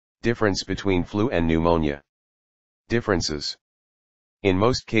Difference between flu and pneumonia. Differences. In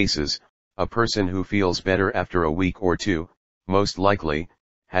most cases, a person who feels better after a week or two, most likely,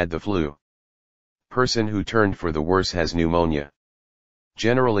 had the flu. Person who turned for the worse has pneumonia.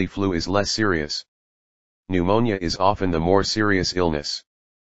 Generally, flu is less serious. Pneumonia is often the more serious illness.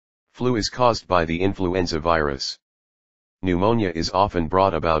 Flu is caused by the influenza virus. Pneumonia is often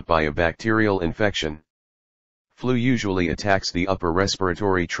brought about by a bacterial infection. Flu usually attacks the upper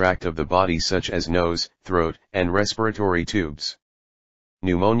respiratory tract of the body, such as nose, throat, and respiratory tubes.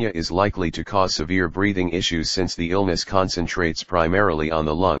 Pneumonia is likely to cause severe breathing issues since the illness concentrates primarily on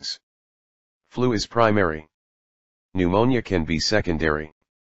the lungs. Flu is primary. Pneumonia can be secondary.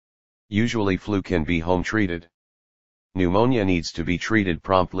 Usually flu can be home treated. Pneumonia needs to be treated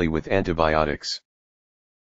promptly with antibiotics.